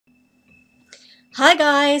Hi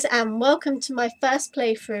guys, and welcome to my first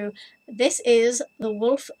playthrough. This is The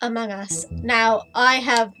Wolf Among Us. Now, I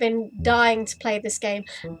have been dying to play this game,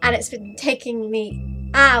 and it's been taking me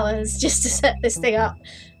hours just to set this thing up.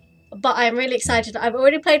 But I'm really excited. I've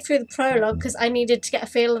already played through the prologue because I needed to get a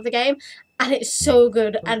feel of the game, and it's so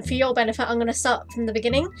good. And for your benefit, I'm going to start from the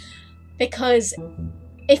beginning, because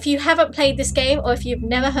if you haven't played this game, or if you've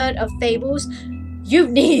never heard of Fables, you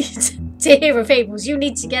need to hear of Fables. You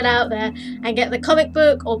need to get out there and get the comic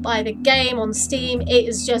book or buy the game on Steam. It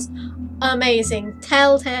is just amazing.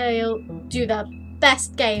 Telltale do the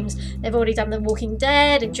best games. They've already done The Walking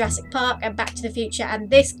Dead and Jurassic Park and Back to the Future,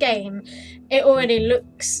 and this game, it already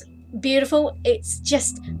looks beautiful. It's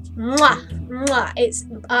just mwah, mwah.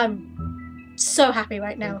 I'm so happy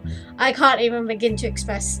right now. I can't even begin to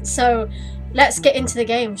express. So let's get into the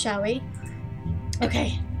game, shall we?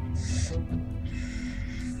 Okay.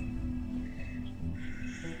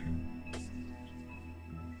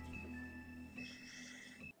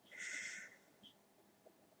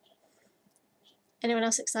 Anyone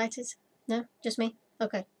else excited? No? Just me?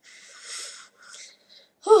 Okay.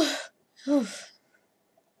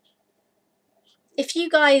 If you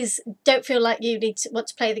guys don't feel like you want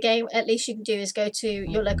to play the game, at least you can do is go to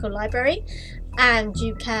your local library and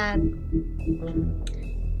you can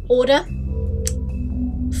order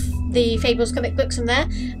the Fables comic books from there,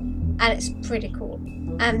 and it's pretty cool.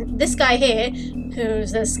 And this guy here,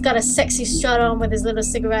 who's got a sexy strut on with his little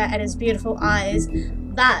cigarette and his beautiful eyes,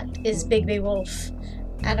 that is Bigby Wolf.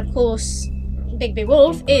 And of course, Bigby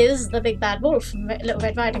Wolf is the big bad wolf from Little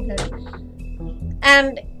Red Riding Hood.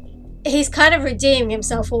 And he's kind of redeeming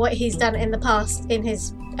himself for what he's done in the past in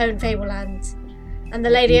his own Fableland. And the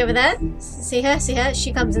lady over there, see her? See her?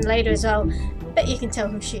 She comes in later as well. But you can tell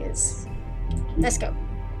who she is. Let's go.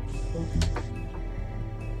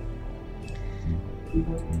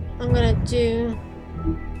 I'm gonna do...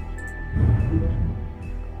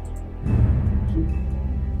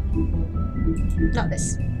 not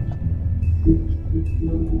this.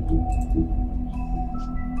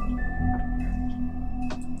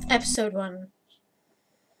 Episode 1.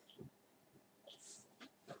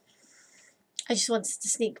 I just wanted to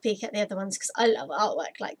sneak peek at the other ones because I love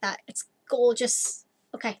artwork like that. It's gorgeous.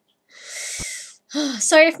 Okay.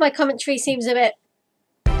 Sorry if my commentary seems a bit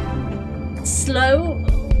slow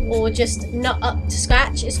or just not up to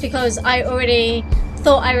scratch. It's because I already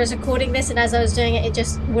thought I was recording this, and as I was doing it, it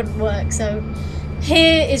just wouldn't work. So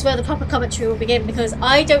here is where the proper commentary will begin, because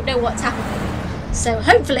I don't know what's happening. So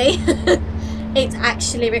hopefully it's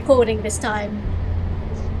actually recording this time.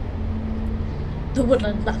 The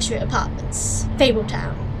Woodland Luxury Apartments,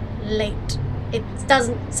 Fabletown, late. It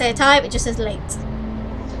doesn't say a time, it just says late.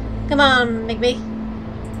 Come on, Bigby.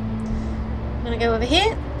 I'm gonna go over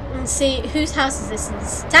here and see whose house this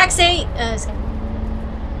is. Taxi! Let's go.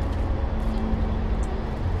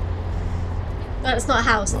 Well, it's not a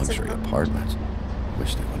house, it's luxury apartments.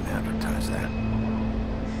 Wish they wouldn't advertise that.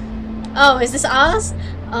 Oh, is this ours?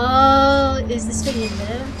 Oh, is this thing in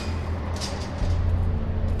there?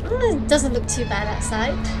 It doesn't look too bad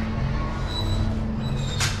outside.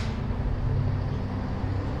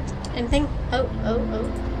 Anything? Oh.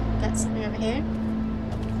 Got something over here.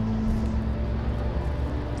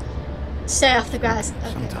 Stay off the grass.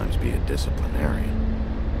 Okay. Sometimes be a disciplinarian.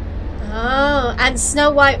 Oh, and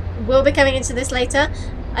Snow White will be coming into this later.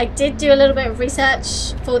 I did do a little bit of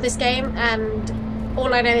research for this game, and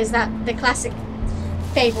all I know is that the classic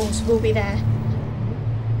Fables will be there.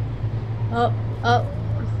 Oh.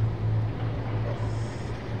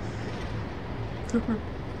 Don't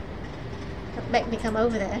make me come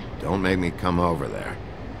over there. Don't make me come over there.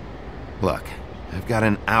 Look, I've got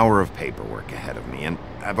an hour of paperwork ahead of me, and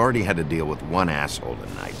I've already had to deal with one asshole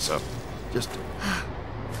tonight, so just...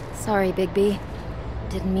 Sorry, Bigby.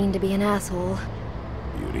 Didn't mean to be an asshole.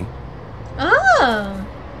 Beauty. Oh!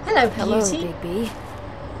 Hello, Hello, Beauty. Bigby.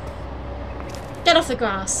 Get off the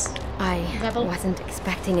grass. I Rebel. wasn't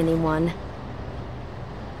expecting anyone.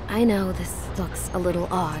 I know this looks a little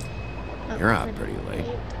odd. Oh, You're out pretty late.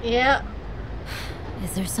 Yeah.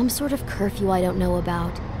 Is there some sort of curfew I don't know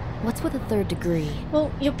about? What's with a third degree?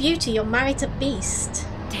 Well, you're Beauty. You're married to Beast.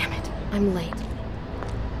 Damn it, I'm late.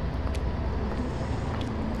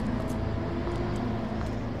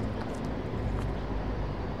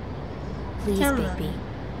 Please, Come on. Bigby.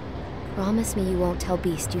 Promise me you won't tell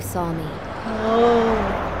Beast you saw me.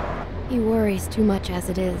 Oh. He worries too much as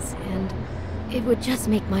it is, and it would just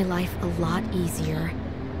make my life a lot easier.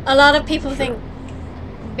 A lot of people think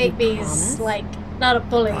You Bigby's promise? like not a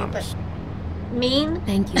bully, Promise. but mean.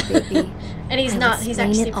 Thank you, Bigby. And he's I'll not. He's explain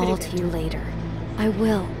actually it all pretty to good. you later. I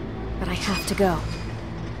will, but I have to go.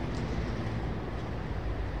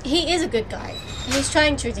 He is a good guy. He's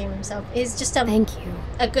trying to redeem himself. He's just Thank you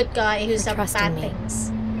a good guy who's for done trusting bad me.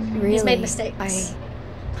 things. Really, He's made mistakes.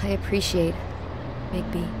 I appreciate it,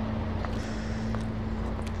 Bigby.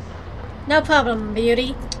 No problem,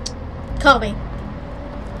 beauty. Call me.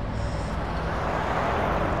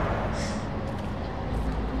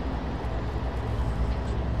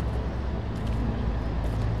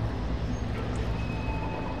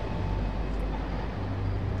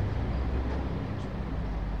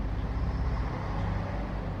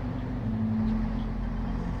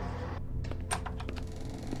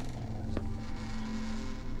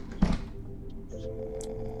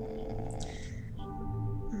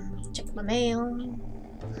 Check my mail.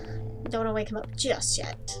 Don't want to wake him up just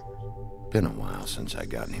yet. Been a while since I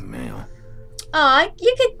got any mail. Aw,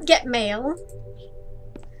 you could get mail.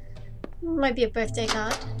 Might be a birthday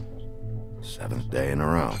card. 7th day in a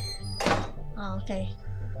row. Oh, okay.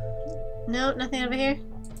 No, nothing over here.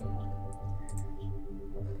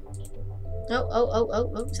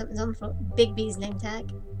 Oh, something's on the floor. Big B's name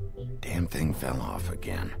tag. Damn thing fell off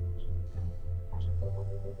again.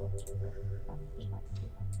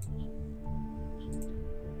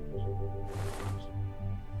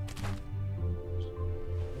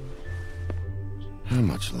 How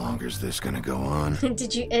much longer is this gonna go on?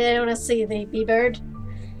 Did you? I want to see the B-bird.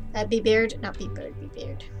 B-beard, not B-bird,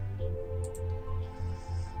 B-beard.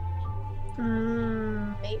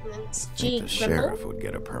 Maintenance. I G. think the sheriff would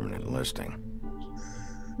get a permanent listing.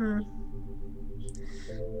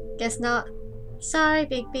 Guess not. Sorry,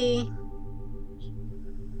 Big B.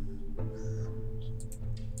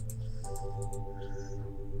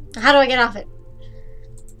 How do I get off it?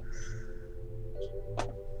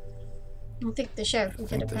 I think the sheriff would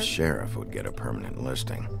get a permanent. Sheriff would get a permanent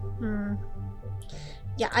listing.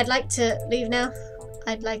 Yeah, I'd like to leave now.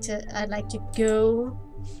 I'd like to go.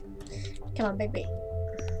 Come on, Big B.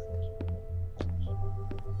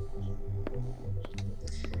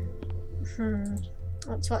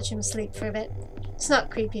 Let's watch him sleep for a bit. It's not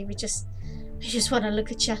creepy. We just want to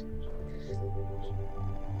look at you.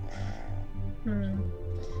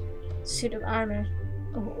 Suit of armor.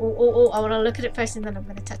 Oh! I want to look at it first, and then I'm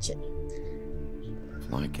going to touch it.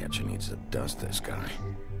 Flycatcher needs to dust this guy.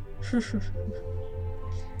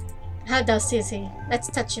 How dusty is he? Let's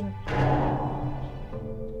touch him.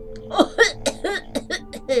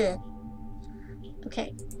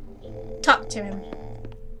 Okay. Talk to him.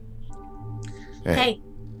 Hey.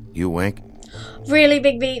 You awake? Really,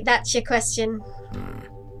 Big B? That's your question?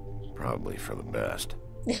 Probably for the best.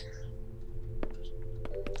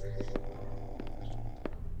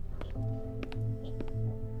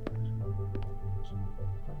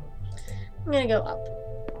 I'm gonna go up.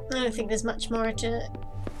 I don't think there's much more to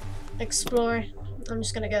explore. I'm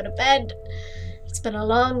just gonna go to bed. It's been a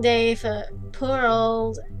long day for poor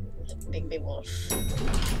old Big B Wolf.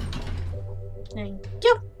 Thank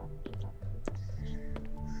you.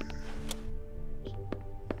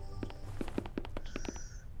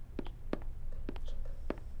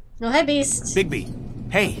 Oh, hi, Beast.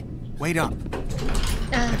 Bigby, hey, wait up.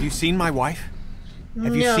 Have you seen my wife?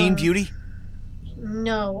 Have you seen Beauty?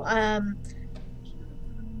 No,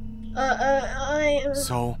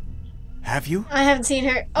 So, have you? I haven't seen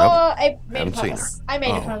her. Nope. Oh, I made a Haven't seen promise. I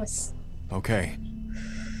made a Oh. promise. Okay.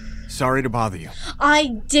 Sorry to bother you.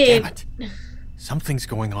 I did. Damn it. Something's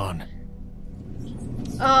going on.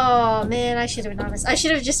 Oh, man, I should have been honest. I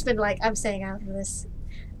should have just been like, I'm staying out of this.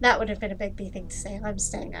 That would have been a Big B thing to say. I'm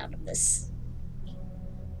staying out of this.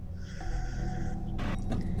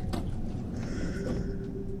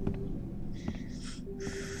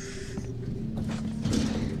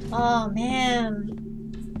 Oh, man.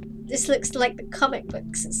 This looks like the comic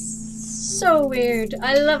books. It's so weird.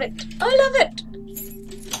 I love it. I love it.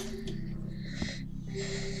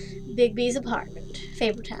 Big B's apartment.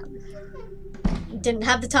 Fabletown. Didn't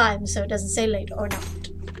have the time, so it doesn't say late or not.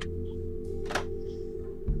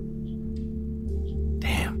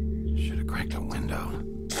 Damn. Should have cracked a window.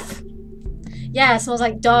 Yeah, it smells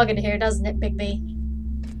like dog in here, doesn't it, Big B?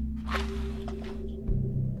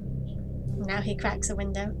 Now he cracks a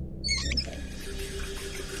window. Okay.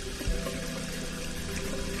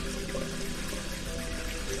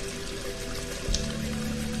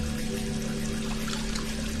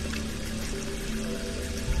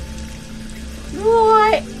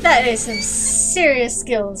 What? That is some serious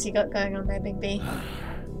skills you got going on there, Big B.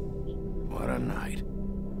 What a night.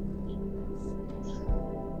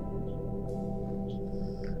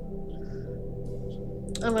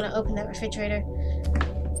 I'm gonna open that refrigerator.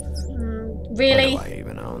 Really? Why do I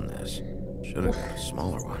even own this? Should have got a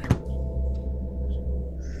smaller one.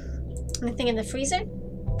 Anything in the freezer?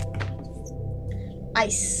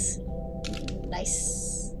 Ice.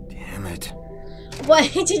 Nice. Damn it. Why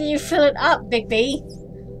didn't you fill it up, Big B?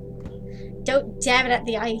 Don't dab it at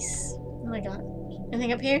the ice. Oh my god.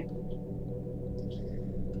 Anything up here?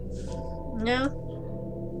 No?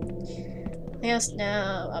 Anything else?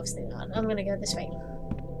 No, obviously not. I'm gonna go this way.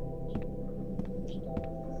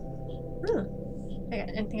 Okay,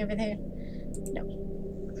 anything over there? No.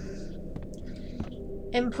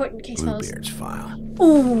 Important case files. Bluebeard's file.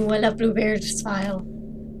 Ooh, I love Bluebeard's file.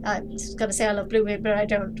 I was gonna say I love Bluebeard, but I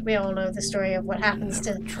don't. We all know the story of what happens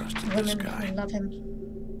to women who love him.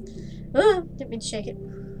 Oh, didn't mean to shake it.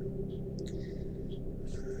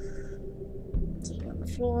 Something on the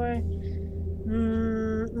floor.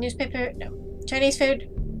 Newspaper? No. Chinese food?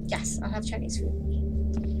 Yes, I'll have Chinese food.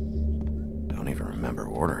 Don't even remember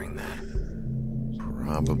ordering that.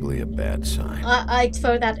 Probably a bad sign. I'd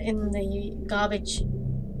throw that in the garbage.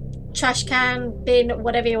 Trash can, bin,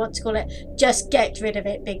 whatever you want to call it. Just get rid of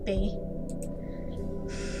it, Big B.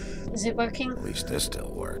 Is it working? At least this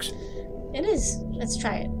still works. It is. Let's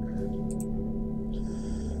try it.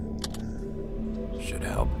 Should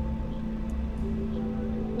help.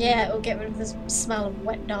 Yeah, it'll get rid of the smell of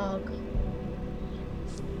wet dog.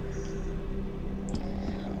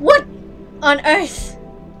 What on earth?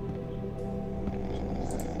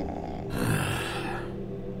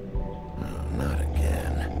 Not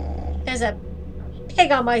again. There's a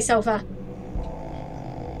pig on my sofa.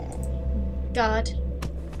 God.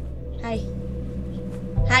 Hi.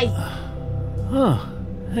 Hi. Oh,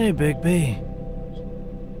 hey, Big B.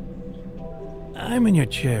 I'm in your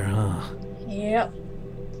chair, huh? Yep.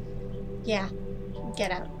 Yeah.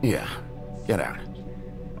 Get out. Yeah, get out.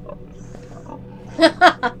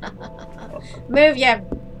 Move your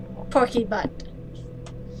porky butt.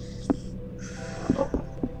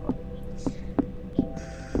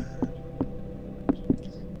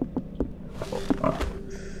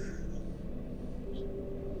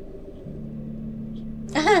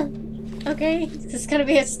 Okay, this is gonna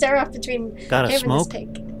be a stir up between Got a him smoke? and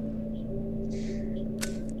this pig.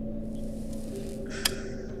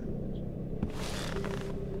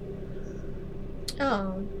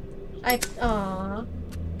 Oh, aw.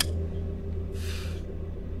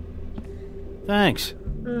 Thanks.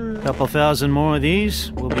 Couple thousand more of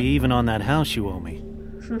these, we'll be even on that house you owe me.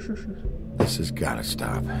 This has gotta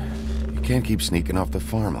stop. You can't keep sneaking off the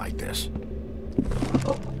farm like this.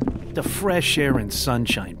 The fresh air and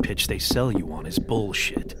sunshine pitch they sell you on is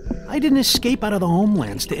bullshit. I didn't escape out of the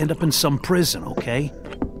homelands to end up in some prison, okay?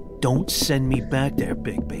 Don't send me back there,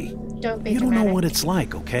 Big B. Don't be You don't dramatic. know what it's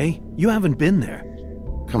like, okay? You haven't been there.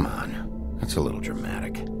 Come on. That's a little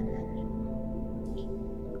dramatic.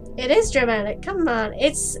 It is dramatic. Come on,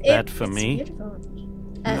 it's for it's me? Beautiful.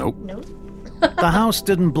 Nope. Nope. The house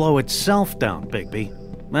didn't blow itself down, Bigby.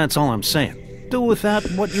 That's all I'm saying. Do with that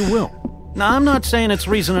what you will. Now, I'm not saying it's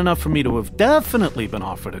reason enough for me to have definitely been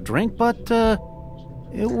offered a drink, but,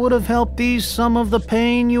 it would have helped ease some of the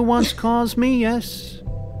pain you once caused me, yes?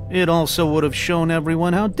 It also would have shown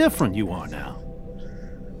everyone how different you are now.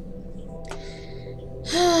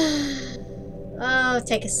 Oh,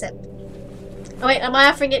 take a sip. Oh wait, am I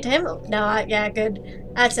offering it to him? Oh, no, yeah, good.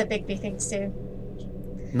 That's a big thing to do.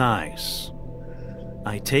 Nice.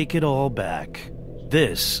 I take it all back.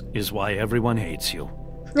 This is why everyone hates you.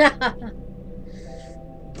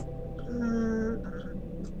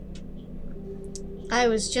 I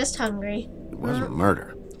was just hungry. It wasn't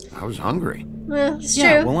murder. I was hungry. Well, it's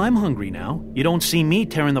Yeah, true. well, I'm hungry now. You don't see me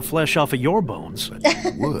tearing the flesh off of your bones. But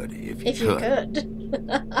you would if you If you could. could.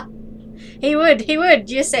 He would.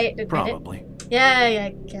 You say it, didn't Probably. it? Yeah,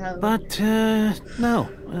 go. But,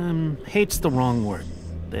 no. Hate's the wrong word.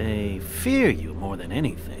 They fear you more than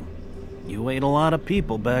anything. You ate a lot of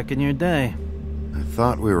people back in your day. I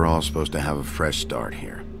thought we were all supposed to have a fresh start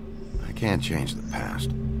here. I can't change the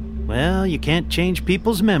past. Well, you can't change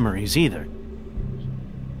people's memories either.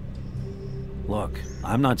 Look,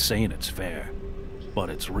 I'm not saying it's fair, but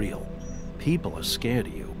it's real. People are scared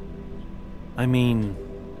of you. I mean,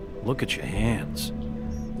 look at your hands.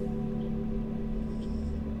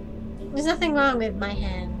 There's nothing wrong with my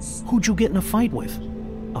hands. Who'd you get in a fight with?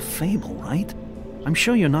 A fable, right? I'm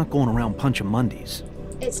sure you're not going around punching Mondays.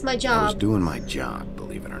 It's my I was job. doing my job,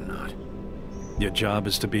 believe it or not. Your job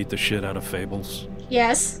is to beat the shit out of fables?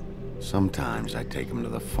 Yes. Sometimes I take them to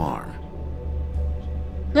the farm.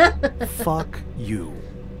 Fuck you.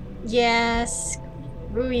 Yes.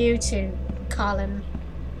 Screw you too, Colin.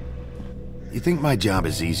 You think my job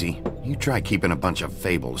is easy? You try keeping a bunch of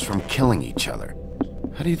fables from killing each other.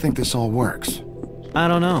 How do you think this all works? I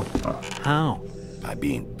don't know. How? By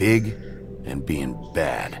being big and being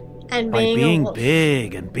bad. And By being, a being wolf.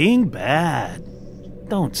 big and being bad.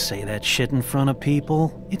 Don't say that shit in front of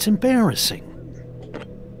people. It's embarrassing.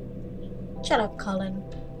 Shut up, Colin.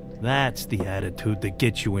 That's the attitude that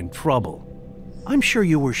gets you in trouble. I'm sure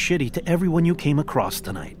you were shitty to everyone you came across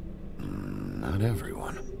tonight. Not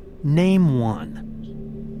everyone. Name one.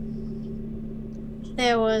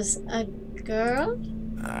 There was a girl?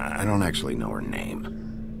 I don't actually know her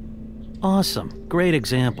name. Awesome. Great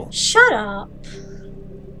example. Shut up.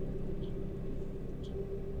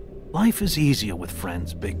 Life is easier with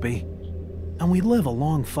friends, Bigby. And we live a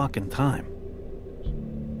long fucking time.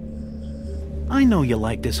 I know you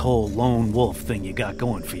like this whole lone wolf thing you got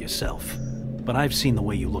going for yourself. But I've seen the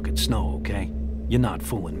way you look at Snow, okay? You're not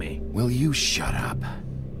fooling me. Will you shut up?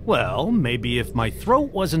 Well, maybe if my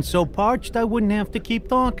throat wasn't so parched, I wouldn't have to keep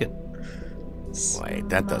talking. Wait,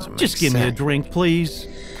 that doesn't make sense. Just give me a drink, please.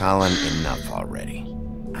 Colin, enough already.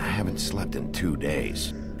 I haven't slept in 2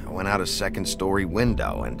 days. I went out a second-story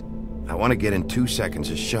window, and I want to get in 2 seconds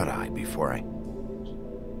of shut-eye before I...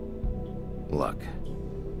 Look,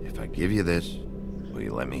 if I give you this, will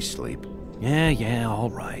you let me sleep? Yeah, all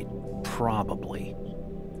right. Probably.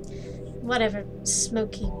 Whatever,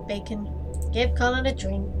 Smoky Bacon. Give Colin a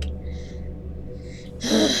drink.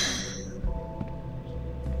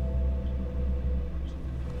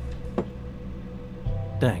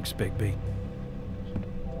 Thanks, Bigby.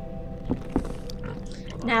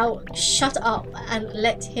 Now, shut up and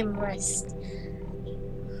let him rest.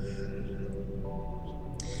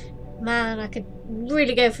 Man, I could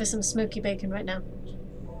really go for some smoky bacon right now.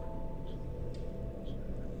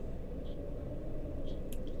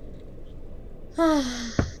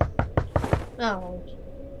 Oh.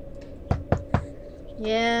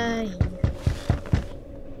 Yeah.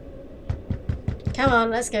 Come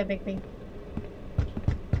on, let's go, Bigby.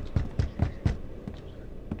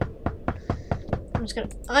 I'm just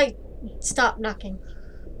gonna... stop knocking.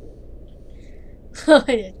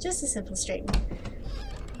 Just a simple straighten.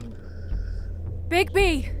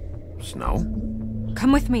 Bigby! Snow?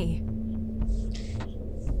 Come with me.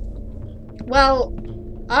 Well,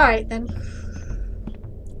 alright then.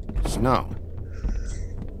 Snow.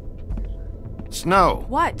 Snow!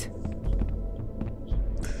 What?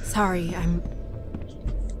 Sorry,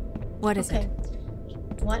 What is it?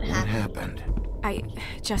 What What happened? happened? I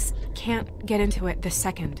just can't get into it this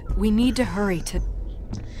second. We need to hurry to...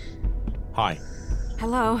 Hi.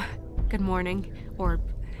 Hello. Good morning. Or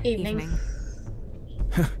Evening.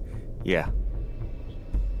 Yeah.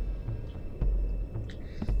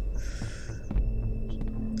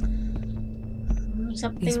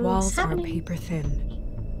 Something's These walls are happening. paper thin.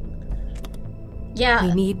 Yeah,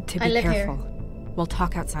 We need to I be live here. careful. We'll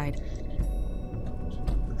talk outside.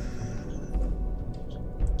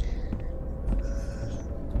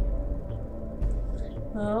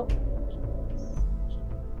 Oh.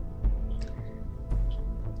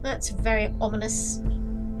 That's very ominous.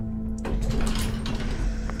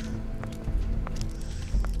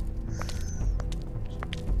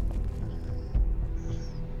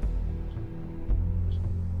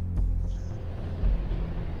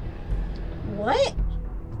 What?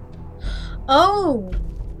 Oh!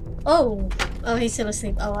 Oh! Oh, he's still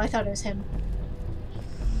asleep. Oh, I thought it was him.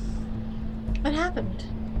 What happened?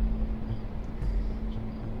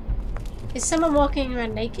 Is someone walking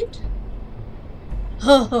around naked?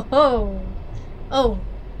 Ho ho ho! Oh.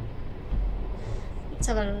 Let's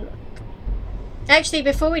have a look. Actually,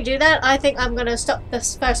 before we do that, I think I'm gonna stop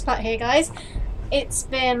this first part here, guys. It's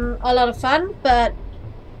been a lot of fun, but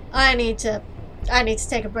I need to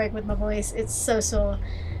take a break with my voice. It's so sore.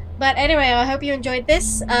 But anyway, I hope you enjoyed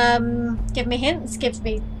this. Give me hints, give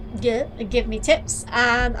me tips,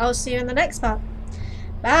 and I'll see you in the next part.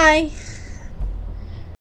 Bye!